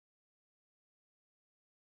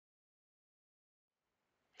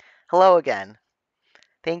Hello again.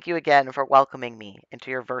 Thank you again for welcoming me into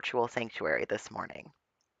your virtual sanctuary this morning.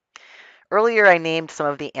 Earlier, I named some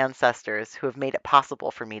of the ancestors who have made it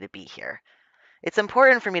possible for me to be here. It's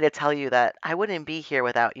important for me to tell you that I wouldn't be here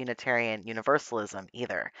without Unitarian Universalism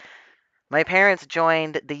either. My parents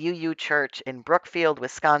joined the UU Church in Brookfield,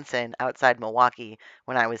 Wisconsin, outside Milwaukee,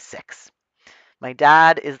 when I was 6. My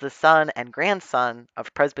dad is the son and grandson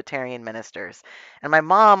of Presbyterian ministers, and my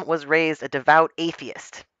mom was raised a devout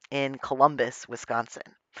atheist in Columbus, Wisconsin.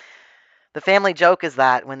 The family joke is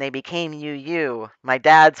that when they became UU, my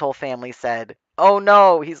dad's whole family said, "Oh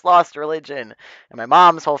no, he's lost religion." And my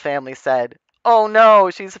mom's whole family said, "Oh no,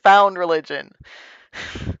 she's found religion."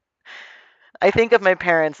 I think of my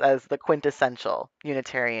parents as the quintessential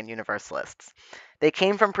Unitarian Universalists. They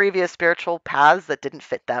came from previous spiritual paths that didn't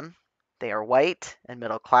fit them. They are white and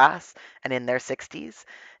middle class and in their 60s,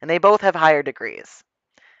 and they both have higher degrees.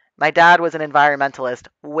 My dad was an environmentalist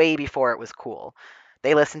way before it was cool.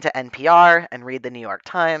 They listen to NPR and read the New York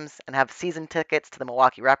Times and have season tickets to the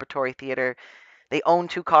Milwaukee Repertory Theater. They own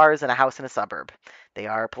 2 cars and a house in a suburb. They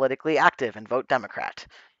are politically active and vote Democrat.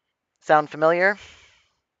 Sound familiar?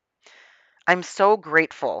 I'm so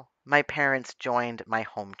grateful my parents joined my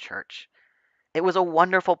home church. It was a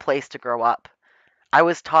wonderful place to grow up. I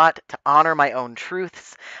was taught to honor my own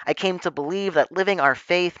truths. I came to believe that living our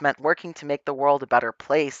faith meant working to make the world a better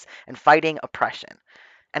place and fighting oppression.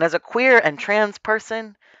 And as a queer and trans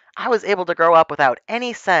person, I was able to grow up without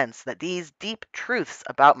any sense that these deep truths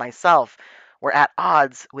about myself were at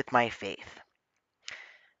odds with my faith.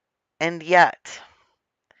 And yet,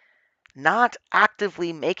 not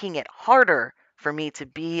actively making it harder for me to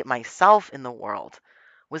be myself in the world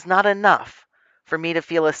was not enough for me to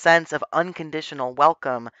feel a sense of unconditional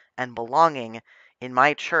welcome and belonging in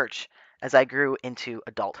my church as I grew into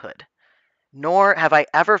adulthood. Nor have I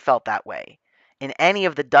ever felt that way in any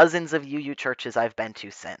of the dozens of UU churches I've been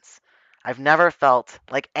to since. I've never felt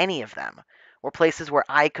like any of them were places where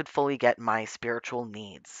I could fully get my spiritual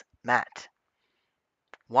needs met.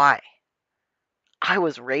 Why? I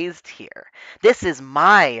was raised here. This is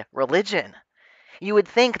my religion. You would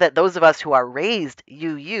think that those of us who are raised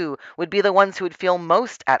UU would be the ones who would feel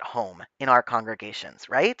most at home in our congregations,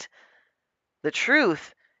 right? The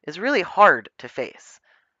truth is really hard to face.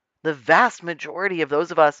 The vast majority of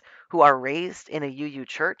those of us who are raised in a UU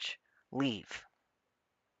church leave.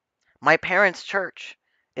 My parents' church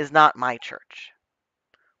is not my church.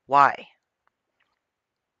 Why?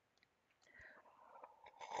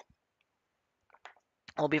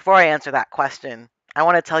 Well, before I answer that question, I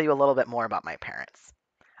want to tell you a little bit more about my parents.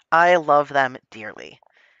 I love them dearly.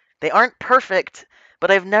 They aren't perfect, but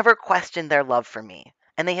I've never questioned their love for me.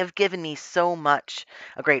 And they have given me so much: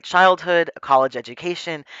 a great childhood, a college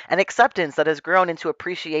education, and acceptance that has grown into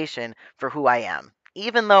appreciation for who I am,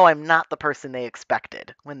 even though I'm not the person they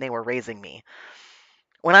expected when they were raising me.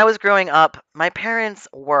 When I was growing up, my parents'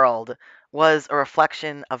 world was a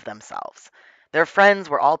reflection of themselves. Their friends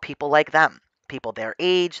were all people like them, people their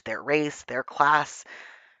age, their race, their class.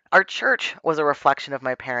 Our church was a reflection of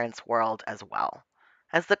my parents' world as well.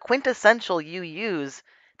 As the quintessential UUs,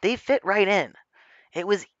 they fit right in. It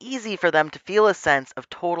was easy for them to feel a sense of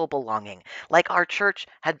total belonging, like our church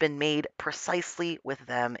had been made precisely with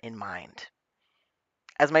them in mind.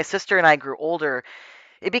 As my sister and I grew older,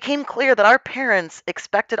 it became clear that our parents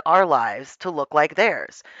expected our lives to look like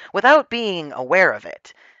theirs without being aware of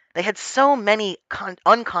it. They had so many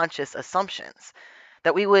unconscious assumptions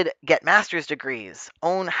that we would get master's degrees,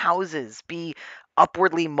 own houses, be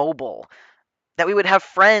upwardly mobile, that we would have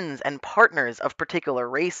friends and partners of particular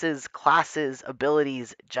races, classes,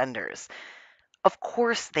 abilities, genders. Of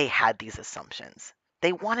course, they had these assumptions.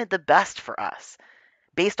 They wanted the best for us,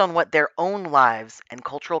 based on what their own lives and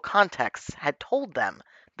cultural contexts had told them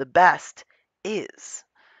the best is.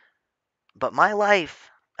 But my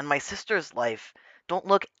life and my sister's life don't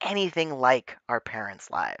look anything like our parents'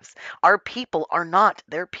 lives. Our people are not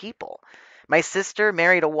their people. My sister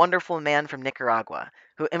married a wonderful man from Nicaragua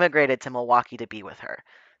who immigrated to Milwaukee to be with her.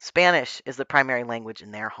 Spanish is the primary language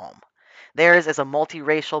in their home. Theirs is a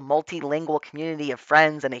multiracial, multilingual community of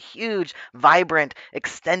friends and a huge, vibrant,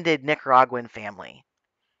 extended Nicaraguan family.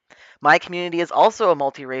 My community is also a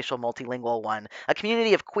multiracial, multilingual one, a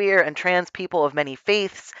community of queer and trans people of many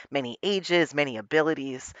faiths, many ages, many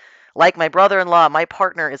abilities. Like my brother in law, my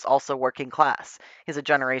partner is also working class. He's a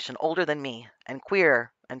generation older than me, and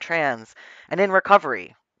queer, and trans, and in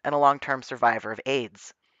recovery, and a long term survivor of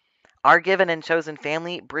AIDS. Our given and chosen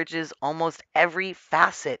family bridges almost every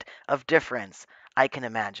facet of difference I can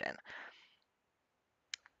imagine.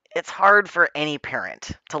 It's hard for any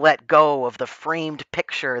parent to let go of the framed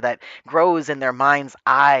picture that grows in their mind's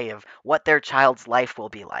eye of what their child's life will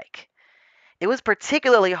be like. It was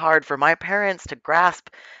particularly hard for my parents to grasp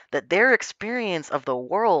that their experience of the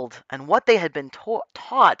world and what they had been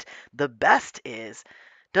taught the best is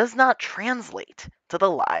does not translate to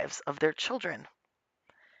the lives of their children.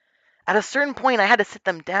 At a certain point, I had to sit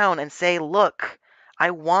them down and say, look,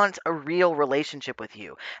 I want a real relationship with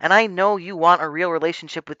you. And I know you want a real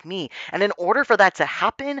relationship with me. And in order for that to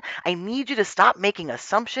happen, I need you to stop making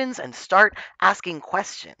assumptions and start asking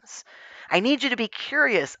questions. I need you to be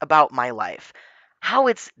curious about my life, how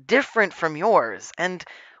it's different from yours, and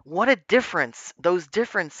what a difference those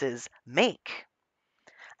differences make.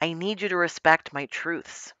 I need you to respect my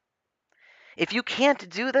truths. If you can't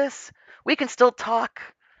do this, we can still talk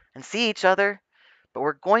and see each other, but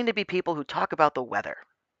we're going to be people who talk about the weather.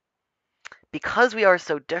 Because we are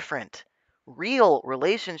so different, real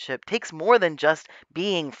relationship takes more than just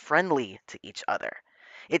being friendly to each other.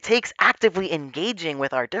 It takes actively engaging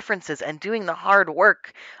with our differences and doing the hard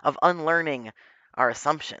work of unlearning our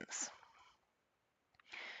assumptions.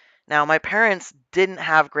 Now, my parents didn't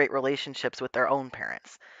have great relationships with their own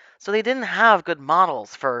parents. So they didn't have good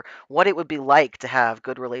models for what it would be like to have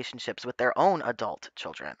good relationships with their own adult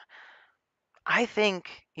children. I think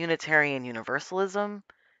Unitarian Universalism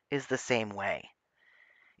is the same way.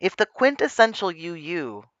 If the quintessential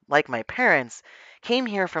UU, like my parents, came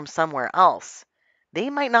here from somewhere else,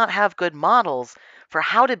 they might not have good models for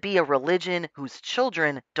how to be a religion whose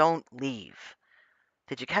children don't leave.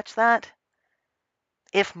 Did you catch that?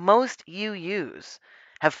 If most UUs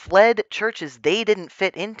have fled churches they didn't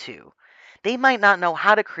fit into, they might not know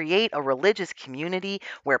how to create a religious community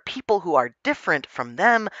where people who are different from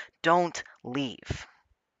them don't leave.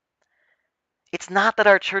 It's not that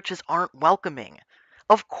our churches aren't welcoming.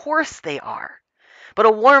 Of course they are. But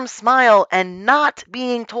a warm smile and not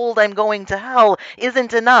being told I'm going to hell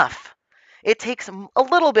isn't enough. It takes a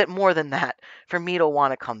little bit more than that for me to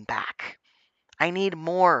want to come back. I need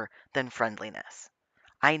more than friendliness.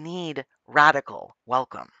 I need radical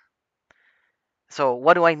welcome. So,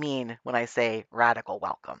 what do I mean when I say radical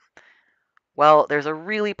welcome? Well, there's a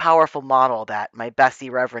really powerful model that my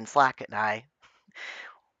bestie, Reverend Slackett, and I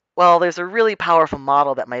there's a really powerful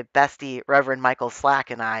model that my bestie, Reverend Michael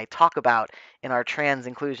Slack, and I talk about in our Trans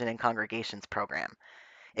Inclusion in Congregations program.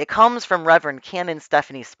 It comes from Reverend Canon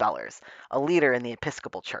Stephanie Spellers, a leader in the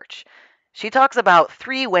Episcopal Church. She talks about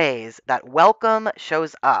 3 ways that welcome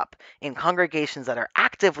shows up in congregations that are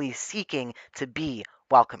actively seeking to be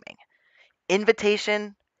welcoming: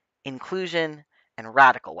 invitation, inclusion, and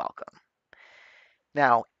radical welcome.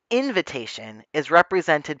 Now, invitation is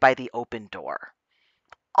represented by the open door.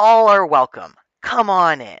 All are welcome. Come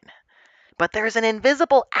on in. But there's an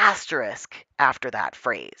invisible asterisk after that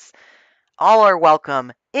phrase. All are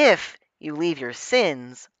welcome if you leave your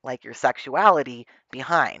sins, like your sexuality,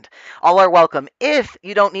 behind. All are welcome if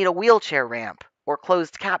you don't need a wheelchair ramp, or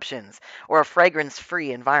closed captions, or a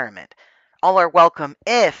fragrance-free environment. All are welcome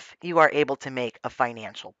if you are able to make a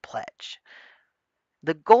financial pledge.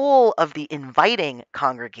 The goal of the inviting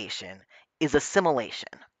congregation is assimilation.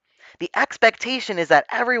 The expectation is that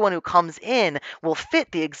everyone who comes in will fit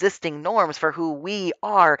the existing norms for who we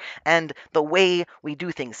are and the way we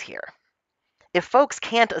do things here. If folks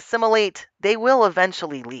can't assimilate, they will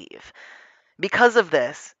eventually leave. Because of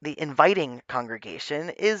this, the inviting congregation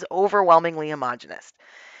is overwhelmingly homogenous.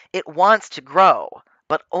 It wants to grow,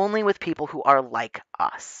 but only with people who are like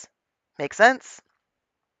us. Make sense?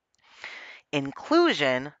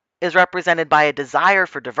 Inclusion is represented by a desire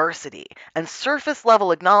for diversity and surface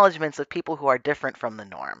level acknowledgments of people who are different from the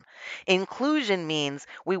norm. Inclusion means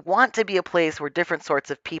we want to be a place where different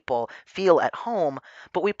sorts of people feel at home,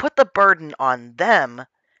 but we put the burden on them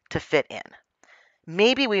to fit in.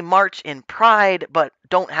 Maybe we march in pride but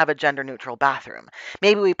don't have a gender neutral bathroom.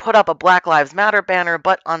 Maybe we put up a Black Lives Matter banner,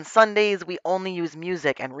 but on Sundays we only use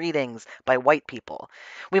music and readings by white people.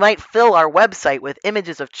 We might fill our website with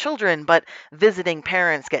images of children, but visiting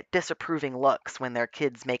parents get disapproving looks when their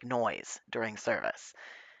kids make noise during service.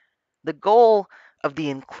 The goal of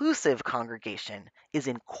the inclusive congregation is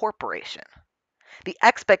incorporation. The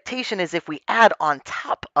expectation is if we add on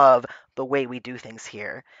top of the way we do things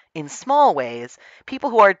here, in small ways, people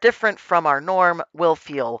who are different from our norm will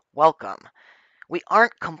feel welcome. We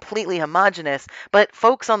aren't completely homogenous, but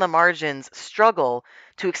folks on the margins struggle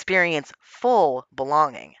to experience full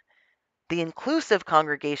belonging. The inclusive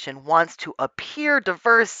congregation wants to appear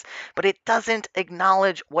diverse, but it doesn't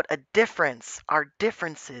acknowledge what a difference our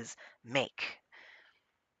differences make.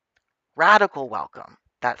 Radical welcome,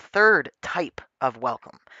 that third type of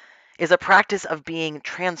welcome, is a practice of being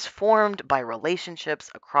transformed by relationships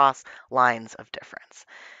across lines of difference.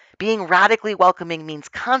 Being radically welcoming means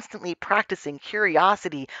constantly practicing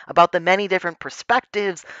curiosity about the many different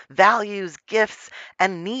perspectives, values, gifts,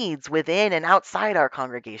 and needs within and outside our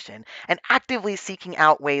congregation, and actively seeking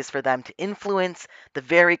out ways for them to influence the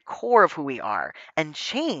very core of who we are and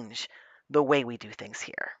change the way we do things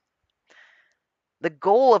here. The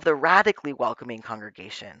goal of the radically welcoming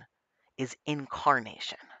congregation is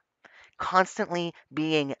incarnation, constantly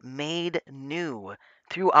being made new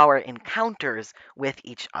through our encounters with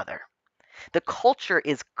each other. The culture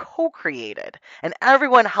is co created, and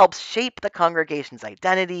everyone helps shape the congregation's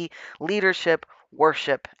identity, leadership,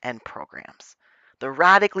 worship, and programs. The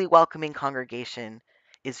radically welcoming congregation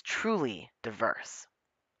is truly diverse.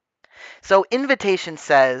 So, invitation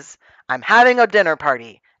says, I'm having a dinner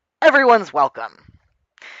party. Everyone's welcome.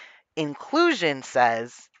 Inclusion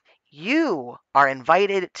says, you are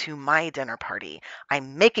invited to my dinner party.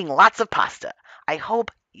 I'm making lots of pasta. I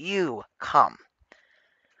hope you come.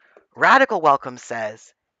 Radical welcome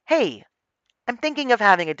says, hey, I'm thinking of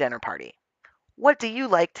having a dinner party. What do you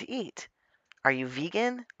like to eat? Are you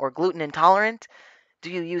vegan or gluten intolerant? Do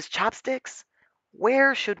you use chopsticks?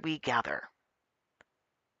 Where should we gather?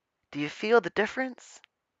 Do you feel the difference?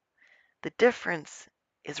 The difference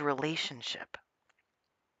is relationship.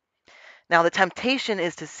 Now, the temptation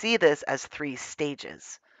is to see this as 3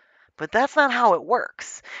 stages, but that's not how it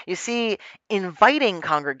works. You see, inviting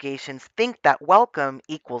congregations think that welcome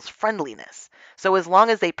equals friendliness. So, as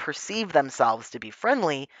long as they perceive themselves to be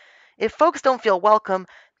friendly, if folks don't feel welcome,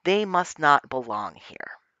 they must not belong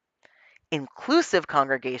here. Inclusive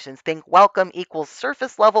congregations think welcome equals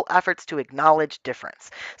surface level efforts to acknowledge difference.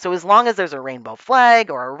 So, as long as there's a rainbow flag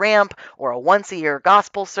or a ramp or a once a year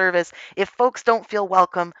gospel service, if folks don't feel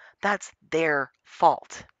welcome, that's their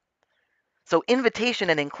fault. So, invitation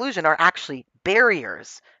and inclusion are actually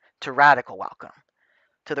barriers to radical welcome.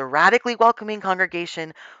 To the radically welcoming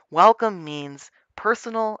congregation, welcome means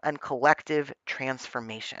personal and collective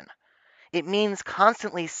transformation. It means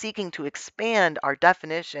constantly seeking to expand our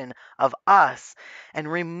definition of us and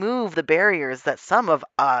remove the barriers that some of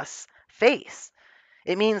us face.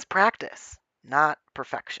 It means practice, not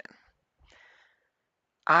perfection.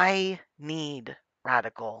 I need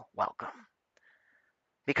radical welcome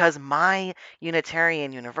because my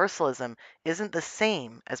Unitarian Universalism isn't the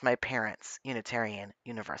same as my parents' Unitarian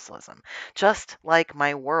Universalism, just like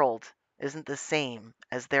my world isn't the same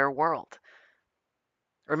as their world.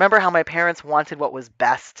 Remember how my parents wanted what was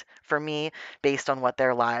best for me based on what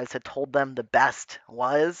their lives had told them the best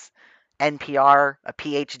was? NPR, a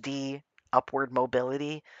PhD, upward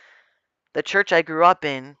mobility. The church I grew up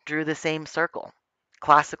in drew the same circle.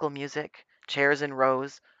 Classical music, chairs in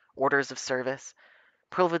rows, orders of service,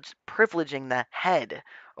 privileging the head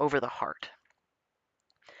over the heart.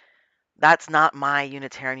 That's not my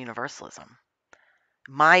Unitarian Universalism.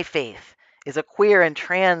 My faith is a queer and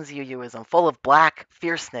trans UUism full of black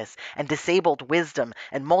fierceness and disabled wisdom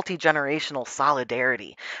and multi-generational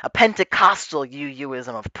solidarity. A Pentecostal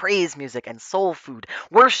UUism of praise music and soul food,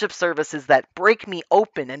 worship services that break me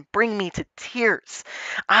open and bring me to tears.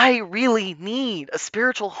 I really need a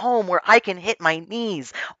spiritual home where I can hit my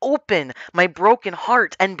knees, open my broken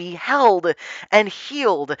heart, and be held and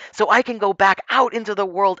healed so I can go back out into the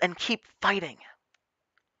world and keep fighting.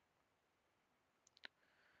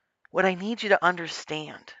 What I need you to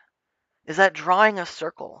understand is that drawing a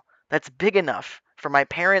circle that's big enough for my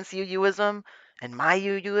parents' UUism and my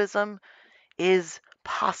UUism is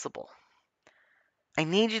possible. I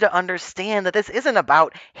need you to understand that this isn't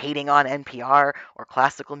about hating on NPR or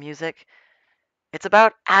classical music. It's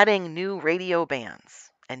about adding new radio bands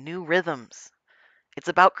and new rhythms. It's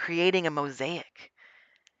about creating a mosaic.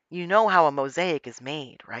 You know how a mosaic is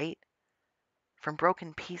made, right? From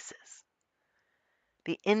broken pieces.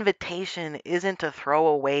 The invitation isn't to throw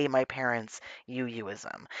away my parents'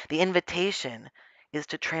 UUism. The invitation is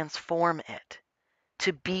to transform it,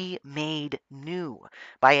 to be made new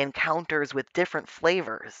by encounters with different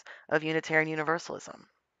flavors of Unitarian Universalism.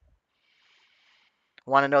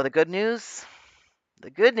 Want to know the good news? The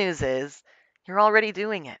good news is you're already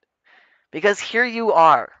doing it because here you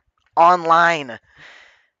are online.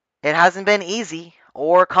 It hasn't been easy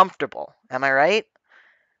or comfortable, am I right?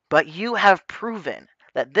 But you have proven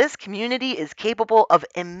that this community is capable of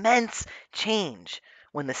immense change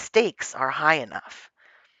when the stakes are high enough.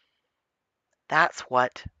 That's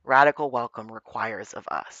what radical welcome requires of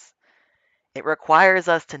us. It requires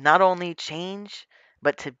us to not only change,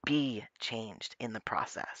 but to be changed in the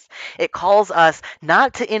process. It calls us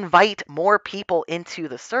not to invite more people into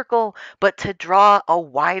the circle, but to draw a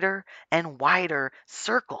wider and wider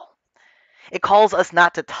circle. It calls us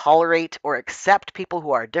not to tolerate or accept people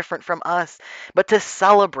who are different from us, but to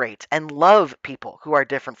celebrate and love people who are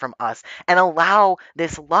different from us and allow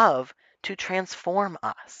this love to transform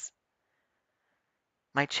us.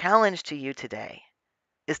 My challenge to you today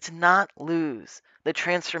is to not lose the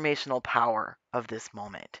transformational power of this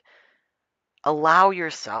moment. Allow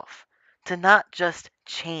yourself to not just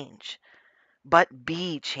change, but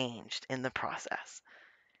be changed in the process.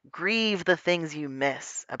 Grieve the things you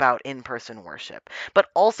miss about in person worship, but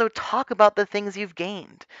also talk about the things you've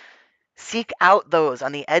gained. Seek out those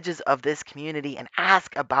on the edges of this community and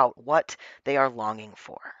ask about what they are longing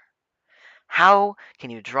for. How can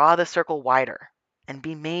you draw the circle wider and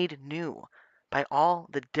be made new by all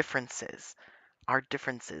the differences our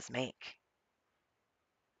differences make?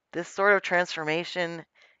 This sort of transformation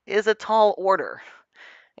is a tall order.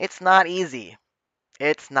 It's not easy.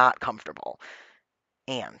 It's not comfortable.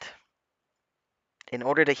 And in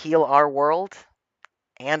order to heal our world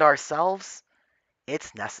and ourselves,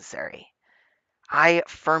 it's necessary. I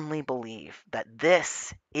firmly believe that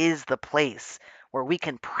this is the place where we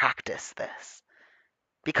can practice this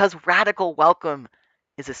because radical welcome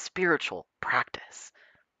is a spiritual practice.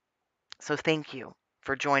 So thank you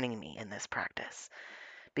for joining me in this practice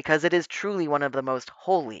because it is truly one of the most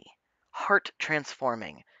holy, heart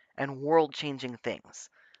transforming, and world changing things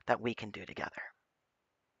that we can do together.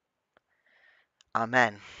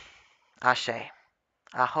 Amen. Ashe.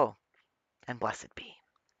 Aho. And blessed be.